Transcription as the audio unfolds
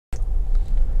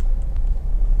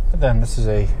then, this is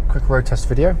a quick road test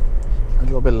video. A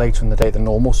little bit later in the day than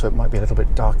normal, so it might be a little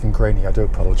bit dark and grainy. I do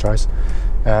apologise.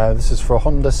 This is for a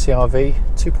Honda CR-V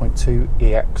 2.2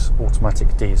 EX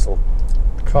automatic diesel.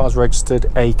 The car's registered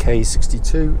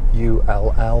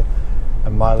AK62ULL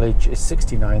and mileage is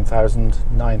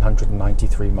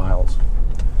 69,993 miles.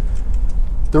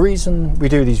 The reason we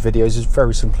do these videos is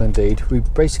very simple indeed. We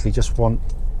basically just want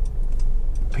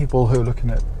people who are looking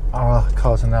at our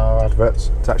cars and our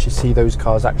adverts to actually see those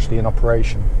cars actually in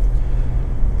operation.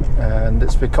 And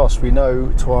it's because we know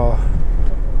to our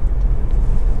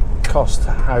cost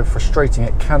how frustrating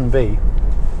it can be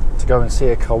to go and see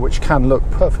a car which can look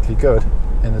perfectly good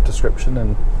in the description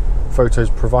and photos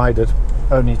provided,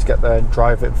 only to get there and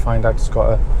drive it and find out it's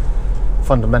got a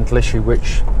fundamental issue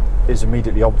which is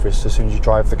immediately obvious as soon as you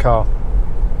drive the car.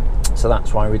 So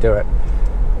that's why we do it.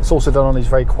 It's also done on these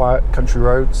very quiet country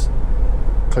roads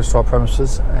close to our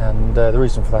premises, and the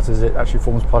reason for that is it actually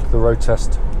forms part of the road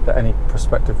test that any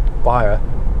prospective buyer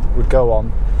would go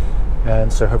on,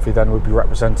 and so hopefully then would be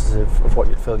representative of what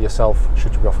you'd feel yourself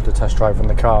should you be offered a test drive on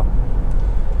the car.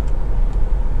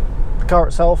 The car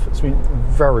itself, it's been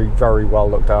very, very well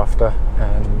looked after,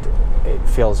 and it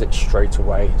feels it straight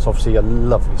away. It's obviously a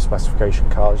lovely specification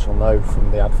car, as you'll know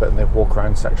from the advert and the walk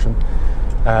around section.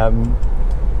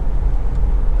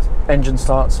 Engine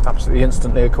starts absolutely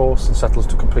instantly, of course, and settles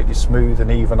to completely smooth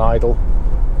and even idle.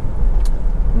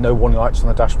 No warning lights on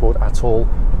the dashboard at all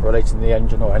relating to the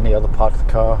engine or any other part of the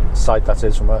car, aside that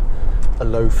is from a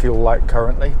low fuel light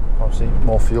currently. Obviously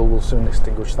more fuel will soon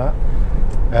extinguish that.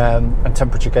 And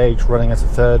temperature gauge running at a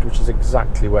third, which is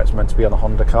exactly where it's meant to be on a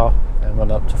Honda car, and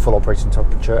run up to full operating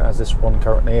temperature as this one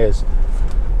currently is.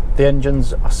 The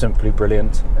engines are simply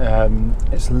brilliant.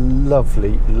 It's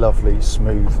lovely, lovely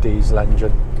smooth diesel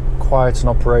engine. Quiet in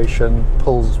operation,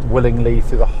 pulls willingly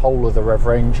through the whole of the rev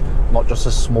range, not just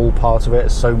a small part of it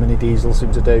as so many diesels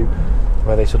seem to do,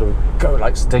 where they sort of go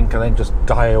like stink and then just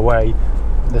die away.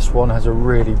 This one has a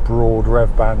really broad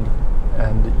rev band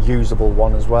and usable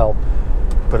one as well,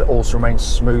 but it also remains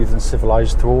smooth and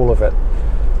civilised through all of it.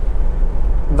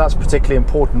 And that's particularly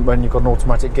important when you've got an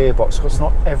automatic gearbox, because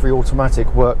not every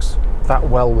automatic works that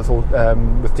well with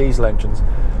diesel engines.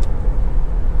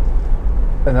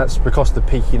 And that's because of the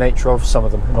peaky nature of some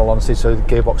of them, in all honesty, so the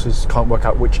gearboxes can't work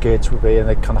out which gear to be and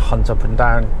they kind of hunt up and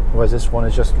down, whereas this one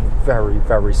is just very,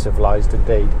 very civilised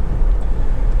indeed.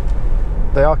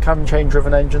 They are cam chain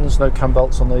driven engines, no cam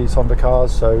belts on these Honda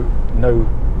cars, so no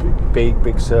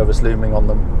big service looming on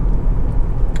them.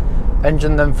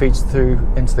 Engine then feeds through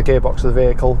into the gearbox of the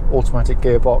vehicle, automatic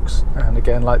gearbox, and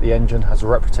again, like the engine, has a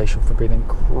reputation for being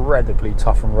incredibly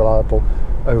tough and reliable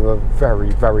over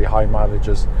very, very high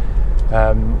mileages.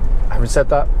 Having said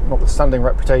that, notwithstanding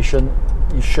reputation,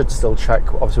 you should still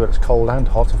check, obviously when it's cold and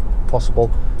hot if possible.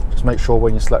 Just make sure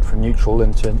when you select from neutral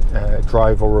into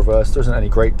drive or reverse there isn't any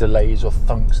great delays or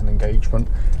thunks in engagement,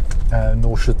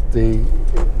 nor should the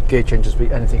gear changes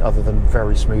be anything other than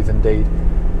very smooth indeed,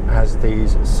 as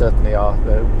these certainly are.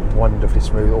 They're wonderfully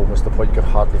smooth, almost to the point you can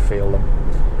hardly feel them.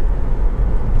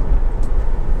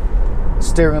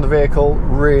 Steering of the vehicle,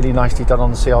 really nicely done on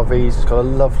the CR-Vs. It's got a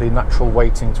lovely natural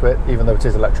weighting to it, even though it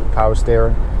is electric power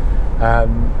steering.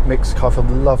 Makes the car feel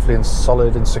lovely and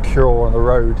solid and secure on the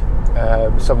road.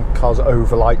 Some cars are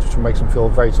overlight, which makes them feel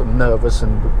very sort of nervous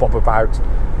and bob about.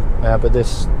 But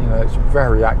this, it's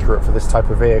very accurate for this type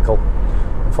of vehicle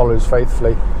and follows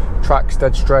faithfully. Track's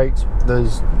dead straight.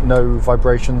 There's no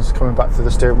vibrations coming back through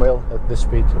the steering wheel at this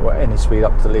speed or any speed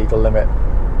up to the legal limit.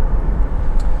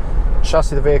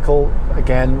 Chassis of the vehicle,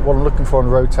 again, what I'm looking for on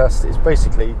the road test is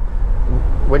basically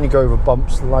when you go over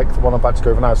bumps like the one I'm about to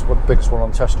go over now, it's the biggest one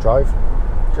on test drive,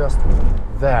 just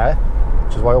there,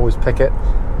 which is why I always pick it.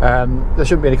 There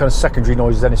shouldn't be any kind of secondary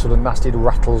noises, any sort of nasty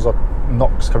rattles or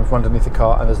knocks coming from underneath the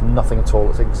car, and there's nothing at all.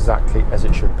 It's exactly as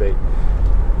it should be.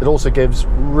 It also gives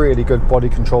really good body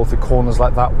control through corners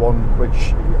like that one,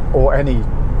 or any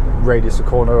radius of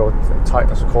corner or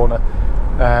tightness of corner.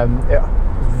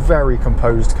 Very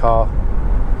composed car,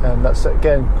 and that's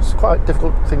again, it's quite a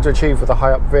difficult thing to achieve with a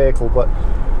high-up vehicle, but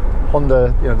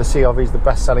Honda, the CR-V is the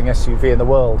best-selling SUV in the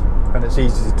world, and it's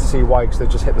easy to see why, because they've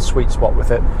just hit the sweet spot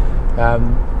with it.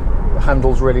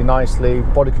 Handles really nicely,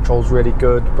 body control's really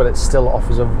good, but it still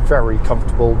offers a very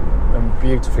comfortable and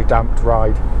beautifully damped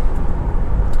ride.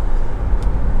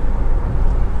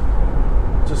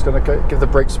 Just going to give the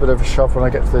brakes a bit of a shove when I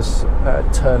get to this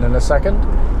turn in a second,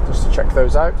 just to check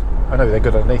those out. I know they're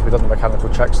good underneath, we've done the mechanical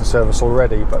checks and service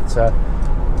already, but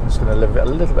I'm just going to leave it a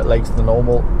little bit later than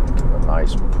normal. Give it a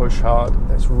nice push hard.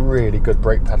 There's really good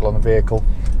brake pedal on the vehicle,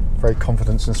 very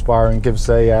confidence inspiring, gives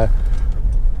a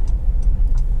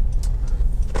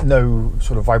No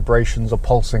sort of vibrations or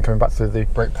pulsing coming back through the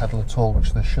brake pedal at all,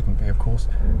 which there shouldn't be, of course,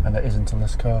 and there isn't on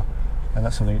this car. And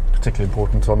that's something particularly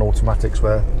important on automatics,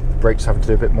 where the brakes have to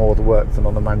do a bit more of the work than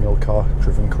on a manual car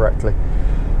driven correctly.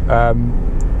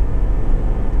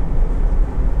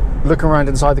 Looking around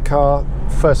inside the car,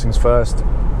 first things first,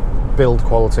 build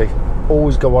quality.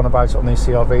 Always go on about it on these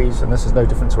CR-Vs, and this is no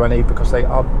different to any, because they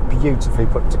are beautifully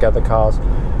put together cars.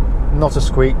 Not a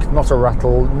squeak, not a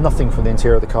rattle, nothing from the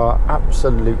interior of the car.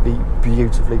 Absolutely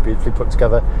beautifully put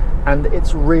together, and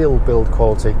it's real build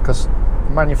quality, because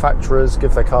manufacturers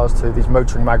give their cars to these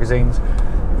motoring magazines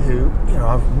who, you know,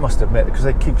 I must admit, because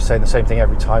they keep saying the same thing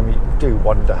every time, you do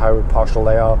wonder how impartial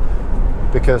they are,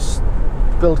 because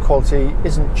build quality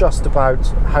isn't just about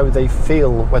how they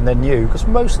feel when they're new, because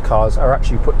most cars are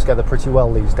actually put together pretty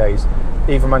well these days.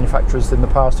 Even manufacturers in the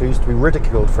past who used to be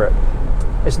ridiculed for it,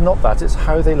 it's not that, it's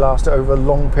how they last over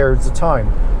long periods of time.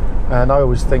 And I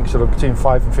always think sort of between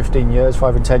 5 and 15 years,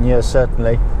 5 and 10 years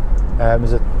certainly,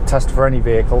 is a test for any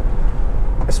vehicle,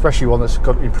 especially one that's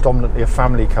got to be predominantly a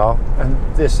family car. And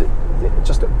this,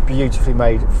 just beautifully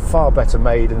made, far better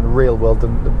made in the real world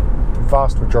than the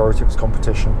vast majority of its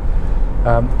competition.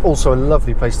 Also a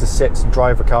lovely place to sit and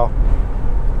drive a car.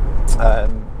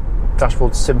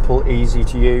 Dashboard's simple, easy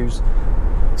to use.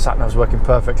 Sat-nav's working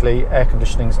perfectly. Air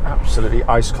conditioning's absolutely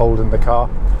ice cold in the car.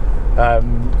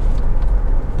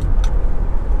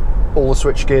 All the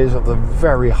switch gears of the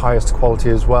very highest quality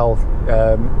as well.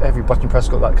 Every button you press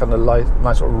got that kind of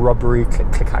nice sort of rubbery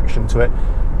click action to it,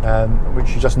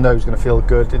 which you just know is going to feel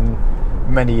good in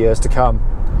many years to come.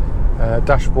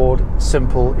 Dashboard,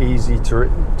 simple, easy to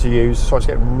use. So it's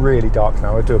getting really dark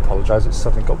now, I do apologise, it's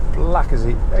suddenly got black as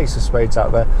the ace of spades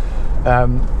out there.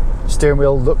 Steering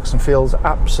wheel looks and feels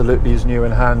absolutely as new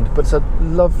in hand, but it's a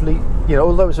lovely, you know,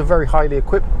 although it's a very highly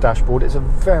equipped dashboard, it's a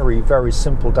very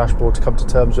simple dashboard to come to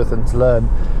terms with and to learn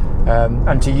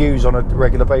and to use on a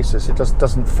regular basis. It just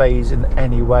doesn't phase in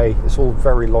any way. It's all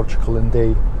very logical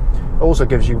indeed. It also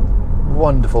gives you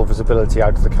wonderful visibility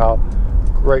out of the car.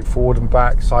 Great forward and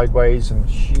back, sideways, and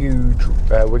huge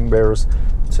wing mirrors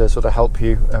to sort of help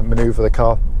you manoeuvre the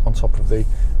car, on top of the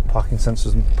parking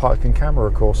sensors and parking camera,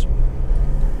 of course.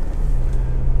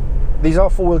 These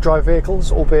are four-wheel drive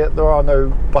vehicles, albeit there are no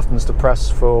buttons to press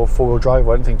for four-wheel drive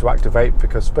or anything to activate,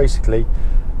 because basically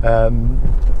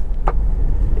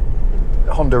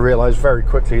Honda realised very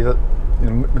quickly that, you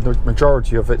know, the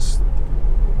majority of its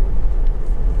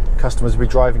customers will be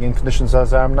driving in conditions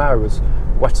as I am now, as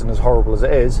wet and as horrible as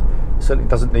it is. It certainly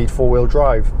doesn't need four-wheel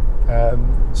drive.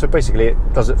 So basically it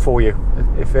does it for you.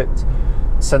 If it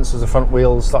senses the front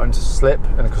wheels starting to slip,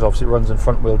 and because obviously it runs in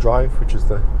front-wheel drive, which is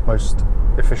the most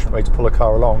efficient way to pull a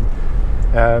car along,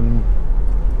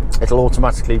 it'll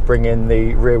automatically bring in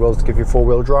the rear wheels to give you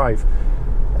four-wheel drive.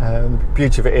 The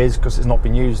beauty of it is, because it's not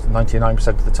been used 99%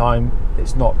 of the time,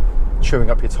 it's not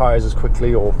chewing up your tyres as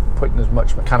quickly or putting as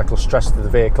much mechanical stress to the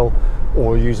vehicle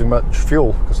or using much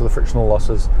fuel because of the frictional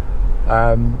losses.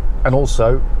 And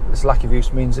also, this lack of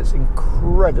use means it's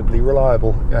incredibly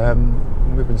reliable.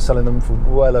 We've been selling them for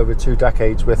well over 2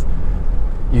 decades with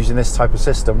using this type of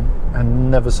system, and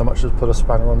never so much as put a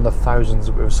spanner on the thousands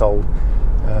that we've sold.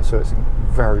 So it's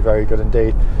very good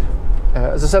indeed.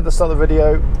 As I said at the start of the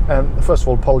video, first of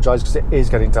all, apologise because it is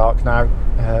getting dark now.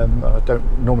 I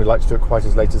don't normally like to do it quite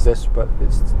as late as this, but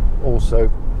it's also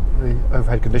the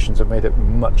overhead conditions have made it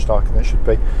much darker than it should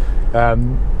be.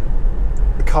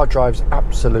 The car drives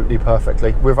absolutely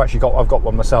perfectly. I've got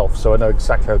one myself, so I know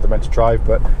exactly how they're meant to drive,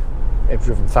 but I've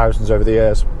driven thousands over the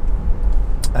years,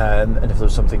 and if there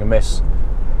was something amiss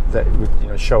that would, you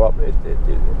know, show up,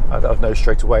 I'd know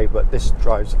straight away. But this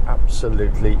drives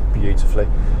absolutely beautifully.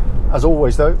 As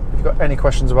always though, if you've got any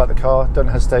questions about the car, don't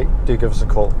hesitate, do give us a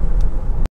call.